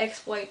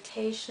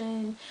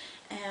exploitation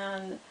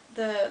and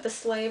the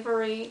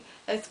slavery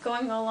that's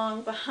going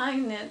along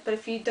behind it. But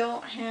if you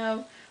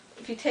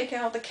take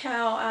out the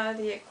cow out of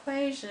the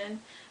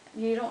equation,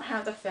 you don't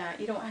have the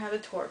fat, you don't have the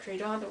torture, you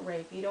don't have the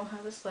rape, you don't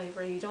have the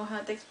slavery, you don't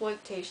have the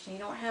exploitation, you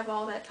don't have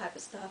all that type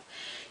of stuff.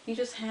 You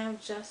just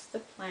have just the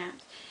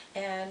plant.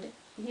 And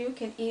you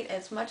can eat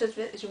as much of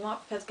it as you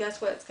want, because guess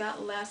what? It's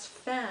got less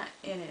fat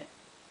in it.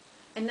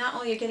 And not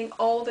only are you getting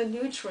all the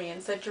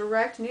nutrients, the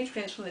direct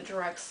nutrients from the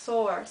direct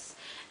source,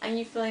 and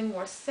you're feeling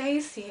more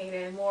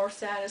satiated, more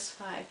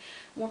satisfied,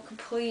 more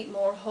complete,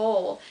 more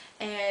whole,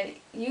 and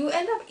you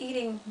end up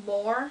eating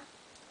more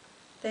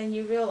than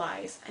you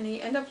realize, and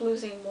you end up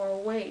losing more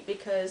weight.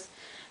 Because,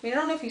 I mean, I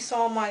don't know if you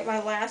saw my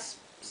last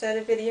set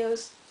of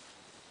videos.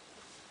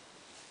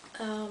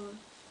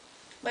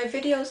 My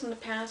videos in the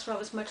past where I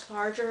was much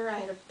larger, I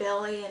had a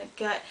belly and a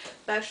gut,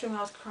 but actually when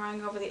I was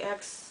crying over the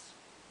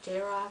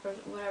J-Rock or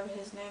whatever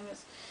his name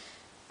is,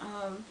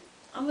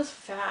 I was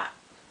fat.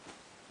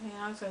 I mean,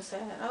 I was going to say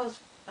that.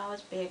 I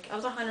was big. I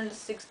was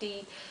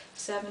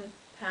 167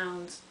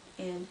 pounds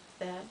in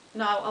that.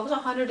 No, I was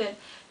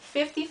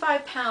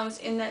 155 pounds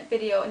in that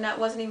video, and that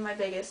wasn't even my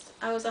biggest.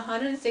 I was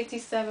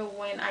 167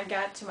 when I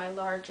got to my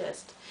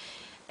largest.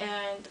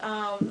 And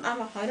I'm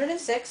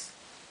 106.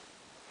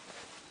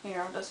 Here,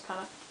 I'll just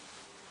kind of...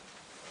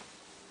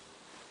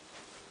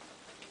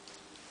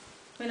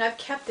 I mean, I've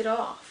kept it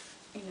off,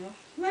 you know.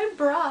 My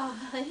bra.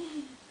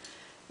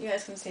 You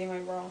guys can see my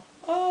bra.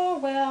 Oh,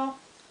 well.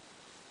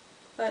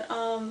 But,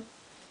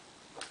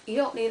 you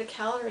don't need a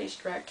calorie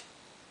restrict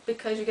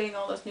because you're getting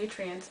all those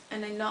nutrients.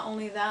 And then not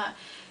only that,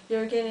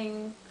 you're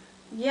getting...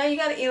 Yeah, you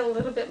gotta eat a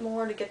little bit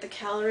more to get the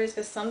calories,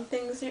 because some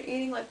things you're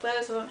eating, like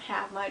lettuce, don't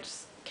have much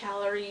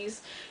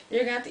calories.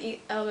 You're gonna have to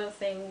eat other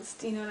things,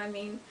 do you know what I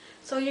mean?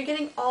 So you're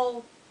getting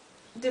all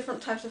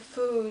different types of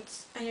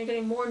foods, and you're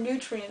getting more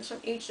nutrients from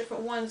each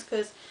different ones,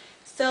 because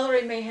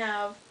celery may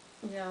have,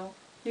 you know,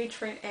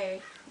 nutrient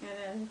A, and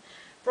then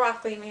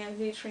broccoli may have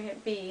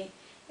nutrient B,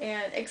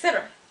 and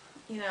etc.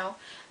 You know,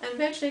 and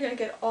eventually you're going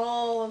to get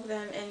all of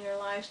them in your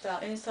lifestyle,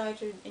 in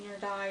your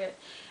diet,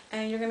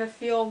 and you're going to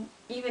feel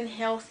even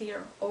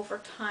healthier over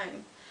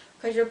time,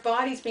 because your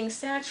body's being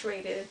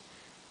saturated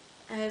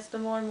as the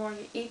more and more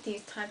you eat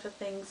these types of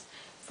things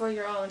for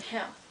your own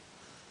health.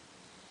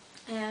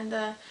 And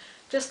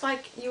just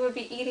like you would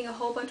be eating a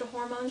whole bunch of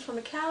hormones from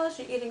the cows,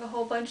 you're eating a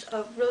whole bunch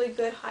of really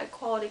good, high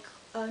quality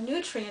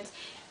nutrients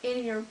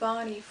in your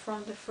body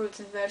from the fruits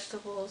and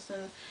vegetables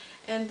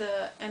and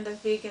the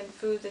vegan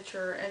food that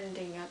you're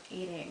ending up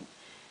eating,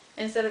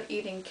 instead of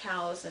eating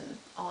cows and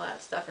all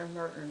that stuff and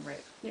murder and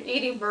rape. You're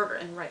eating murder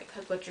and rape.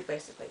 That's what you're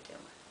basically doing.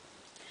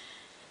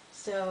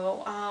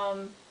 So,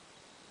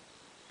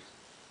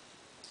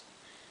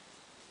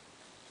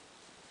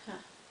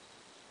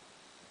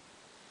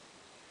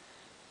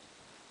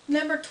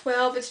 Number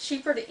 12, it's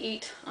cheaper to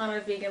eat on a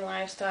vegan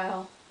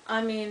lifestyle.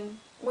 I mean,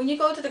 when you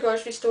go to the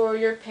grocery store,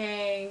 you're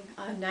paying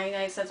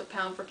 99 cents a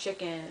pound for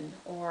chicken,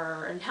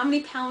 and how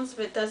many pounds of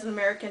it does an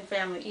American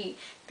family eat?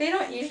 They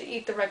don't usually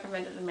eat the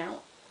recommended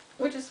amount,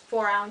 which is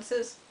 4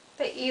 ounces.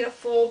 They eat a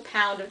full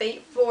pound. They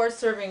eat 4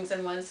 servings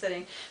in one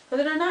sitting. So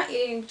they're not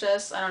eating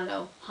just, I don't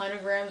know,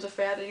 100 grams of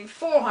fat. They're eating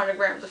 400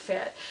 grams of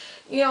fat.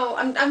 You know,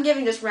 I'm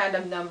giving just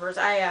random numbers.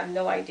 I have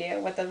no idea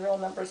what the real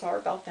numbers are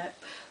about that.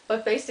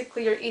 But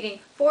basically, you're eating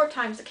 4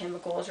 times the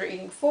chemicals. You're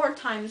eating 4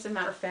 times the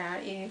amount of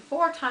fat. Eating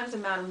 4 times the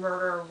amount of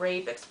murder,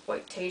 rape,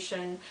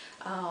 exploitation,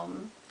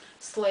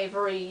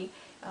 slavery,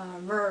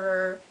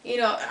 murder. You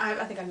know,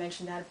 I think I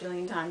mentioned that a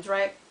billion times,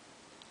 right?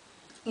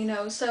 You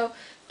know, so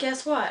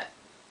guess what?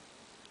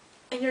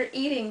 And you're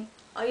eating,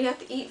 you have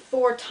to eat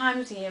 4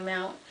 times the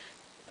amount,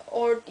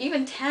 or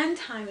even 10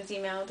 times the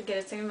amount to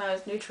get the same amount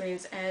of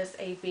nutrients as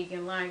a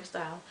vegan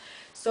lifestyle.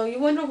 So you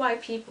wonder why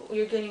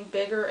you're getting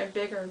bigger and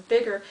bigger and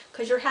bigger,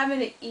 because you're having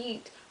to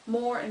eat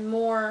more and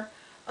more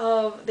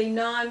of the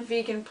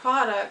non-vegan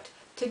product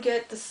to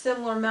get the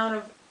similar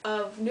amount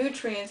of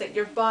nutrients that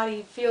your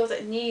body feels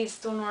it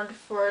needs in order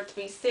for it to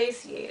be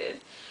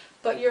satiated.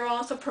 But you're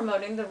also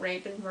promoting the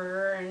rape and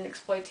murder and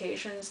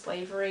exploitation,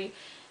 slavery,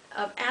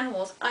 of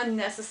animals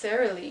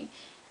unnecessarily.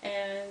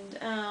 And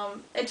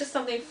it's just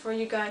something for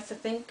you guys to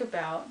think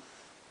about.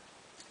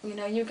 You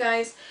know, you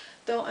guys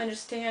don't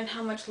understand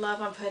how much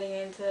love I'm putting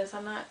into this.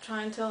 I'm not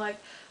trying to like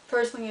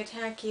personally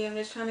attack you. I'm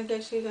just trying to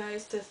get you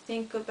guys to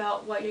think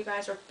about what you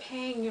guys are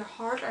paying your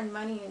hard-earned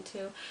money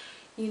into.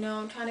 You know,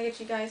 I'm trying to get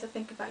you guys to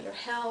think about your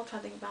health,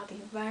 trying to think about the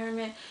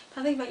environment,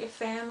 trying to think about your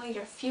family,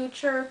 your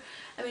future.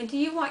 I mean, do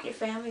you want your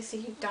family to see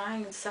you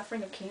dying and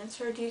suffering of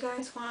cancer? Do you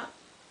guys want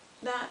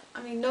that?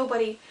 I mean,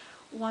 nobody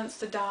wants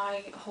to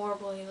die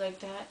horribly like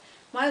that.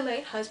 My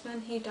late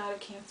husband, he died of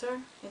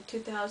cancer in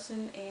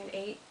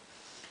 2008,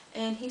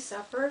 and he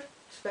suffered,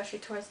 especially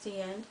towards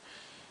the end.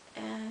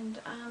 And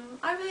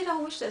I really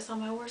don't wish this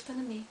on my worst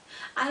enemy.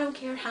 I don't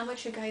care how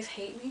much you guys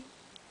hate me.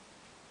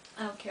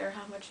 I don't care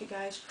how much you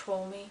guys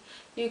troll me.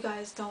 You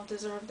guys don't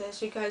deserve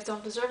this. You guys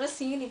don't deserve to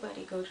see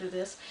anybody go through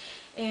this.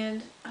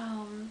 And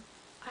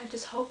I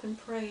just hope and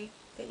pray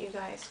that you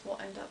guys will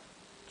end up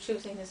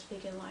choosing this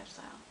vegan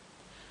lifestyle.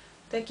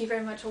 Thank you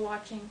very much for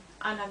watching.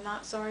 And I'm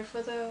not sorry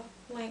for the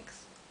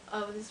length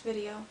of this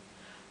video.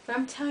 But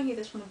I'm telling you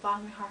this from the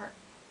bottom of my heart.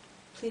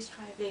 Please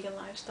try a vegan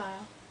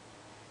lifestyle.